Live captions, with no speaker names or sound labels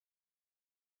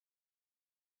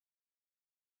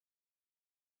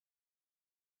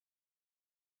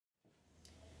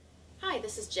Hi,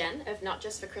 this is Jen of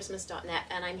NotJustForChristmas.net,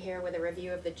 and I'm here with a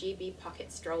review of the GB Pockit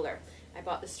Stroller. I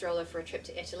bought the stroller for a trip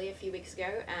to Italy a few weeks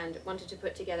ago and wanted to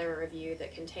put together a review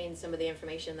that contains some of the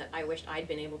information that I wished I'd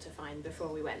been able to find before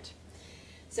we went.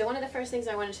 So one of the first things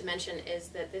I wanted to mention is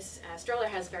that this stroller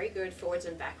has very good forwards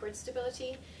and backwards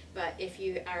stability, but if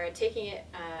you are taking it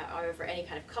over any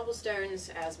kind of cobblestones,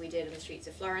 as we did in the streets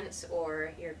of Florence,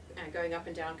 or you're going up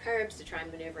and down curbs to try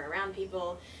and maneuver around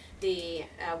people, the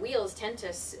wheels tend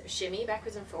to shimmy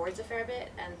backwards and forwards a fair bit,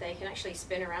 and they can actually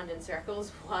spin around in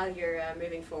circles while you're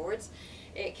moving forwards.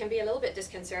 It can be a little bit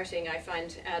disconcerting, I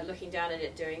find, looking down at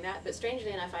it doing that, but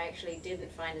strangely enough I actually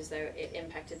didn't find as though it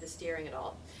impacted the steering at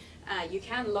all. You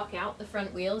can lock out the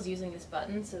front wheels using this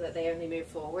button so that they only move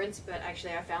forwards, but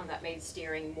actually I found that made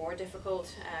steering more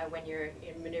difficult when you're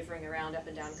maneuvering around up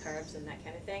and down curbs and that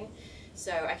kind of thing.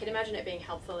 So I can imagine it being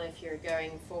helpful if you're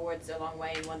going forwards a long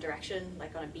way in one direction,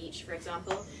 like on a beach for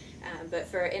example, but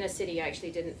for in a city I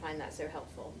actually didn't find that so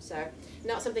helpful. So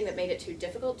not something that made it too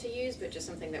difficult to use, but just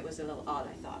something that was a little odd,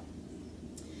 I thought.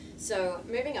 So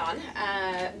moving on,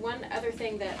 one other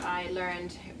thing that I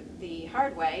learned the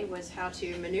hard way was how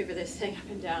to maneuver this thing up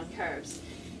and down curbs.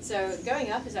 So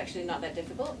going up is actually not that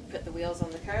difficult. Put the wheels on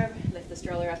the curb, lift the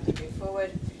stroller up and move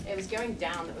forward. It was going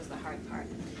down that was the hard part.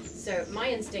 So my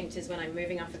instinct is when I'm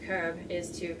moving off a curb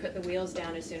is to put the wheels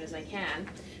down as soon as I can,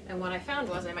 and what I found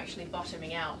was I'm actually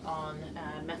bottoming out on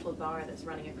a metal bar that's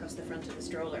running across the front of the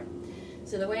stroller.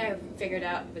 So the way I figured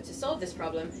out to solve this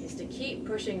problem is to keep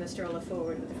pushing the stroller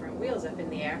forward with the front wheels up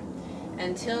in the air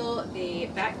until the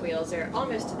back wheels are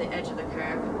almost to the edge of the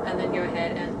curb, and then go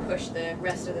ahead and push the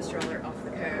rest of the stroller off the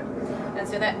curb. And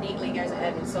so that neatly goes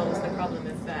ahead and solves the problem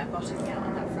of bottoming out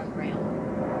on that front rail.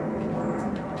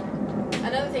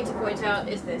 Another thing to point out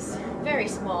is this very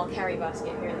small carry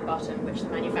basket here at the bottom, which the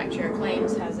manufacturer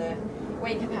claims has a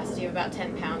weight capacity of about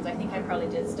 10 pounds. I think I probably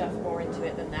did stuff more into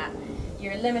it than that.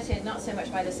 You're limited not so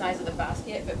much by the size of the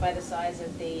basket, but by the size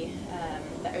of the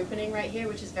opening right here,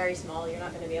 which is very small. You're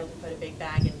not going to be able to put a big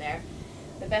bag in there.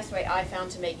 The best way I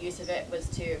found to make use of it was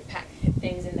to pack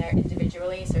things in there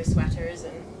individually, so sweaters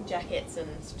and jackets and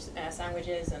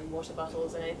sandwiches and water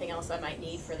bottles and anything else I might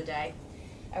need for the day.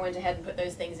 I went ahead and put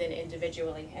those things in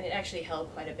individually, and it actually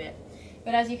held quite a bit.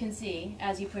 But as you can see,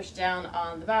 as you push down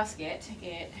on the basket,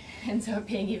 it ends up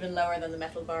being even lower than the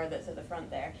metal bar that's at the front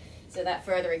there. So that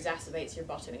further exacerbates your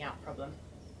bottoming out problem.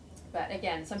 But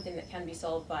again, something that can be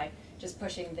solved by just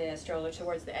pushing the stroller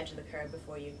towards the edge of the curb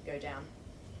before you go down.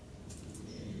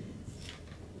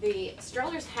 The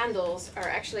stroller's handles are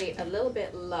actually a little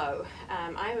bit low.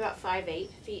 I'm about 5'8"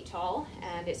 feet tall,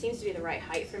 and it seems to be the right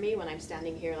height for me when I'm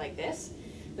standing here like this.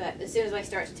 But as soon as I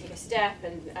start to take a step,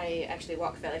 and I actually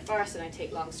walk fairly fast and I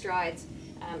take long strides,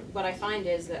 what I find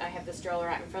is that I have the stroller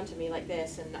out in front of me like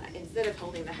this, and instead of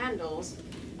holding the handles,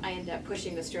 I end up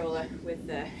pushing the stroller with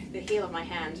the heel of my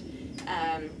hand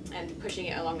and pushing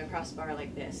it along the crossbar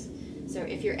like this. So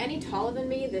if you're any taller than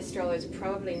me, this stroller is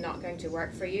probably not going to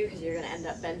work for you because you're going to end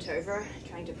up bent over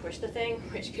trying to push the thing,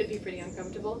 which could be pretty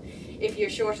uncomfortable. If you're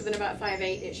shorter than about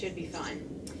 5'8", it should be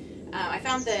fine. I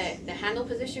found the handle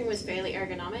position was fairly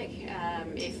ergonomic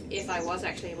if I was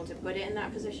actually able to put it in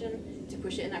that position, to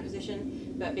push it in that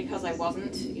position, but because I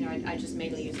wasn't, I just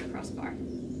mainly used the crossbar.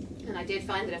 And I did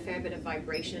find that a fair bit of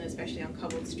vibration, especially on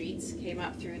cobbled streets, came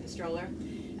up through the stroller,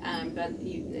 but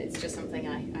it's just something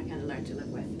I kind of learned to live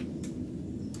with.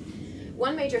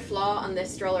 One major flaw on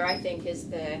this stroller, I think, is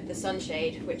the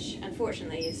sunshade, which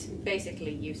unfortunately is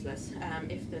basically useless.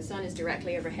 If the sun is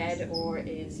directly overhead or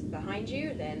is behind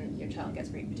you, then your child gets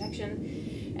great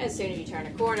protection. As soon as you turn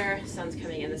a corner, sun's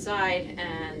coming in the side,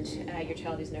 and your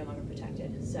child is no longer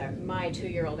protected. So my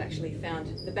 2-year-old actually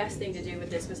found the best thing to do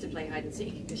with this was to play hide and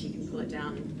seek, because she can pull it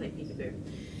down and play peekaboo.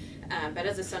 But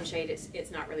as a sunshade, it's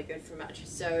not really good for much.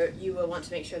 So you will want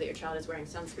to make sure that your child is wearing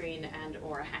sunscreen and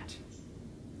or a hat.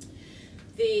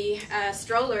 The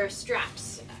stroller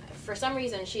straps, for some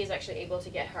reason she is actually able to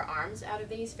get her arms out of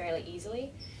these fairly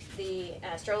easily. The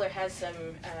stroller has some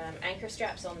anchor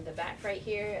straps on the back right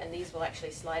here, and these will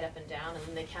actually slide up and down,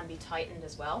 and they can be tightened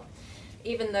as well.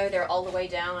 Even though they're all the way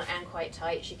down and quite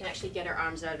tight, she can actually get her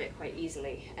arms out of it quite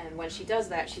easily, and when she does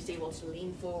that, she's able to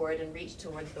lean forward and reach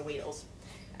towards the wheels.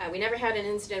 We never had an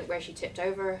incident where she tipped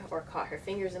over or caught her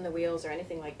fingers in the wheels or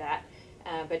anything like that.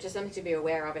 But just something to be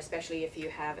aware of, especially if you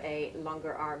have a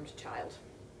longer armed child.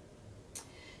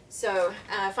 So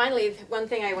finally, one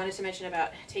thing I wanted to mention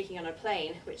about taking on a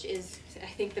plane, which is I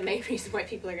think the main reason why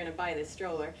people are going to buy this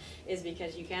stroller, is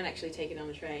because you can actually take it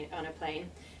on a plane.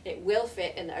 It will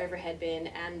fit in the overhead bin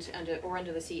and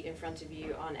under the seat in front of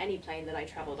you on any plane that I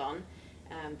traveled on.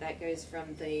 That goes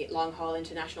from the long-haul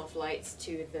international flights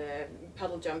to the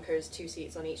puddle jumpers, 2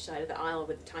 seats on each side of the aisle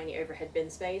with tiny overhead bin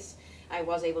space. I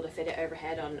was able to fit it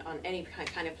overhead on any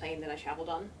kind of plane that I traveled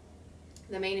on.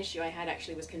 The main issue I had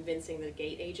actually was convincing the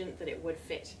gate agent that it would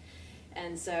fit.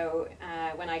 And so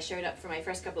when I showed up for my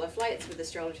first couple of flights with the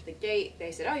stroller to the gate,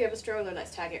 they said, "Oh, you have a stroller,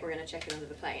 let's tag it, we're going to check it under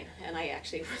the plane." And I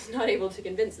actually was not able to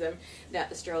convince them that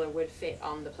the stroller would fit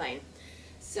on the plane.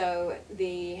 So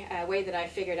the way that I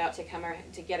figured out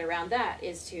to get around that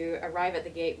is to arrive at the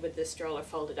gate with the stroller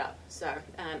folded up. So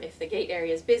if the gate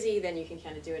area is busy, then you can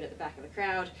kind of do it at the back of the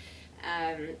crowd.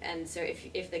 And so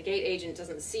if the gate agent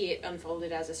doesn't see it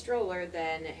unfolded as a stroller,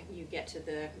 then you get to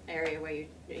the area where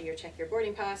you check your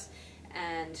boarding pass,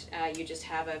 and you just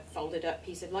have a folded up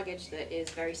piece of luggage that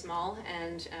is very small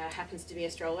and happens to be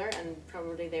a stroller, and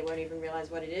probably they won't even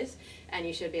realize what it is, and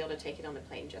you should be able to take it on the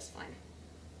plane just fine.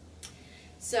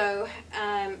 So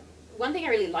one thing I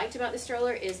really liked about the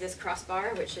stroller is this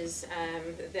crossbar, which is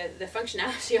the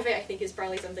functionality of it, I think, is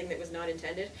probably something that was not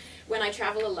intended. When I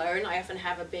travel alone, I often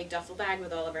have a big duffel bag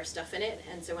with all of our stuff in it,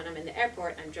 and so when I'm in the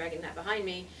airport, I'm dragging that behind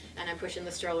me, and I'm pushing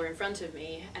the stroller in front of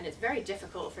me, and it's very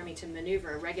difficult for me to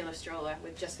maneuver a regular stroller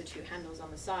with just the 2 handles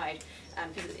on the side,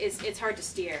 because it's hard to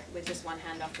steer with just one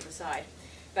hand off to the side.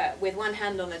 But with one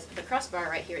hand on the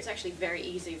crossbar right here, it's actually very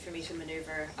easy for me to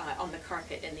maneuver on the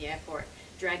carpet in the airport,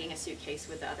 dragging a suitcase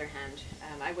with the other hand.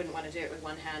 I wouldn't want to do it with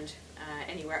one hand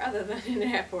anywhere other than in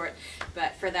an airport,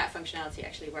 but for that functionality it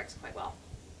actually works quite well.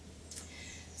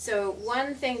 So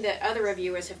one thing that other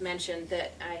reviewers have mentioned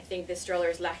that I think this stroller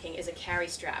is lacking is a carry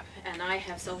strap, and I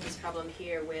have solved this problem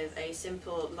here with a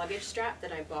simple luggage strap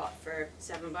that I bought for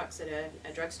 $7 at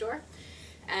a drugstore.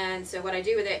 And so what I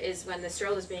do with it is when the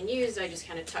stroller is being used, I just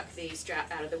kind of tuck the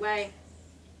strap out of the way.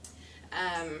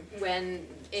 When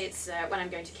I'm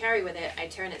going to carry with it, I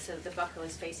turn it so that the buckle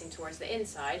is facing towards the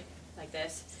inside, like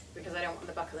this, because I don't want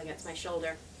the buckle against my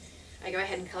shoulder. I go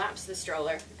ahead and collapse the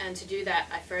stroller, and to do that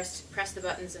I first press the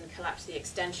buttons and collapse the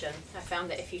extension. I found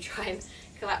that if you try and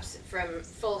collapse from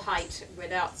full height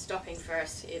without stopping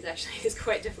first, it actually is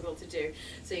quite difficult to do.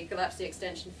 So you collapse the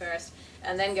extension first,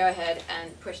 and then go ahead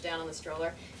and push down on the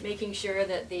stroller, making sure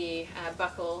that the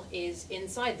buckle is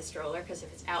inside the stroller, because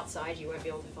if it's outside you won't be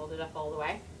able to fold it up all the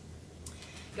way.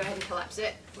 Go ahead and collapse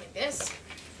it like this,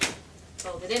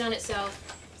 fold it in on itself,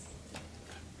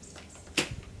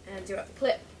 and do up the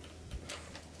clip.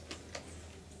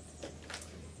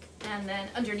 And then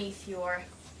underneath your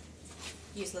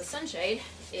useless sunshade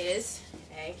is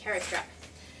a carry strap.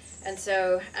 And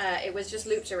so it was just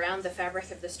looped around the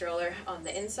fabric of the stroller on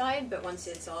the inside, but once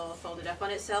it's all folded up on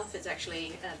itself, it's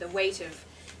actually the weight of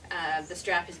the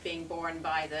strap is being borne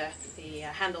by the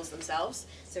handles themselves,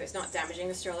 so it's not damaging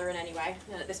the stroller in any way.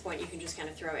 And at this point you can just kind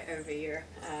of throw it over your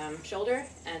shoulder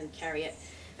and carry it.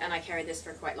 And I carried this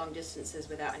for quite long distances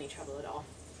without any trouble at all.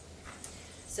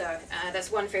 So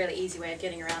that's one fairly easy way of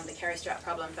getting around the carry strap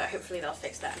problem, but hopefully they'll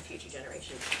fix that in future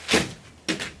generations.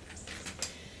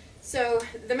 So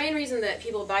the main reason that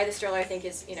people buy the stroller, I think,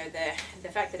 is the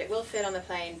fact that it will fit on the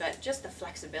plane, but just the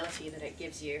flexibility that it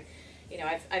gives you.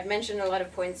 I've mentioned a lot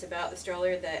of points about the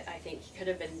stroller that I think could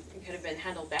have been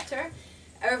handled better.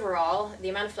 Overall, the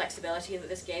amount of flexibility that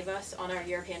this gave us on our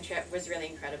European trip was really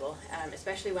incredible,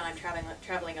 especially when I'm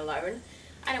traveling alone.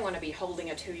 I don't want to be holding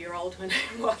a 2-year-old when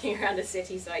I'm walking around a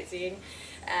city sightseeing,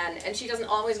 and she doesn't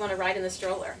always want to ride in the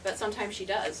stroller, but sometimes she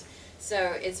does. So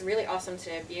it's really awesome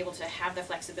to be able to have the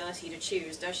flexibility to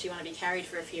choose. Does she want to be carried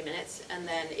for a few minutes, and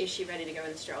then is she ready to go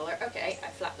in the stroller? Okay, I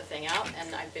flap the thing out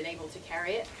and I've been able to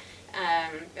carry it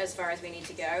as far as we need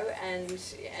to go, and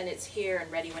it's here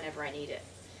and ready whenever I need it.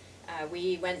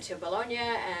 We went to Bologna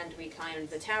and we climbed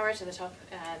the tower to the top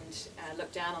and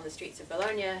looked down on the streets of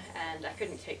Bologna, and I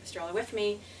couldn't take the stroller with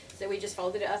me, so we just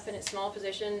folded it up in its small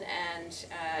position and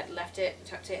left it,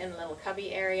 tucked it in a little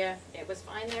cubby area. It was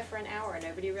fine there for an hour,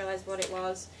 nobody realized what it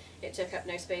was. It took up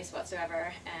no space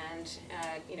whatsoever, and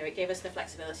it gave us the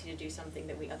flexibility to do something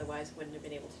that we otherwise wouldn't have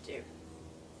been able to do.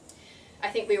 I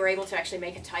think we were able to actually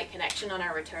make a tight connection on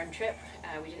our return trip.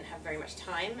 We didn't have very much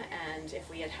time, and if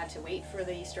we had had to wait for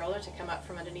the stroller to come up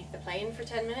from underneath the plane for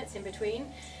 10 minutes in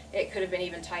between, it could have been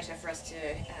even tighter for us to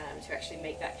actually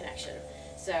make that connection.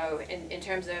 So in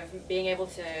terms of being able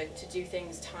to do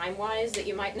things time-wise that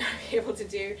you might not be able to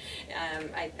do,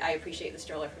 I appreciate the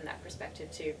stroller from that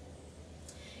perspective too.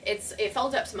 It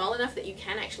folds up small enough that you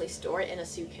can actually store it in a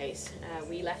suitcase.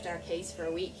 We left our case for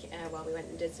a week while we went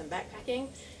and did some backpacking,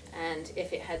 and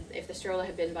if the stroller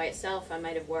had been by itself, I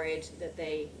might have worried that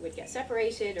they would get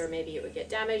separated, or maybe it would get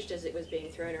damaged as it was being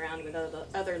thrown around with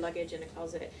other luggage in a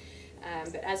closet.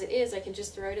 But as it is, I can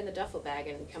just throw it in the duffel bag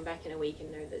and come back in a week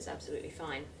and know that it's absolutely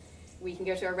fine. We can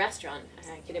go to a restaurant.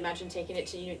 I could imagine taking it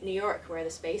to New York, where the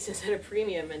space is at a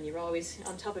premium and you're always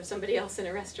on top of somebody else in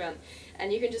a restaurant.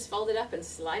 And you can just fold it up and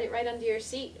slide it right under your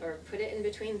seat, or put it in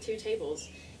between two tables.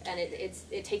 And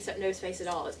it takes up no space at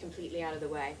all. It's completely out of the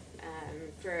way.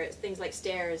 For things like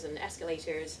stairs and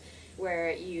escalators,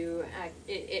 where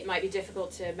it might be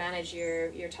difficult to manage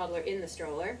your toddler in the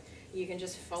stroller, you can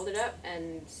just fold it up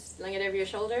and sling it over your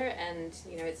shoulder, and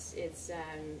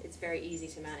it's very easy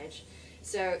to manage.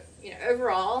 So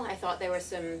overall, I thought there were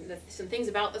some things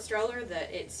about the stroller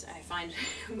that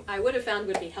I would have found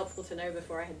would be helpful to know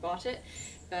before I had bought it.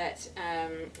 But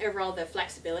overall, the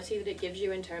flexibility that it gives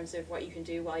you in terms of what you can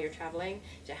do while you're traveling,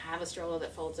 to have a stroller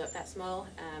that folds up that small,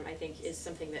 I think is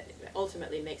something that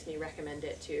ultimately makes me recommend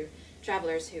it to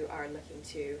travelers who are looking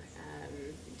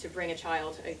to bring a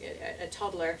child, a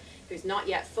toddler who's not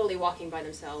yet fully walking by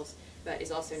themselves, but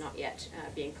is also not yet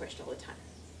being pushed all the time.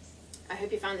 I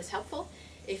hope you found this helpful.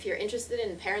 If you're interested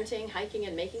in parenting, hiking,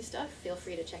 and making stuff, feel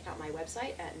free to check out my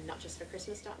website at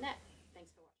notjustforchristmas.net.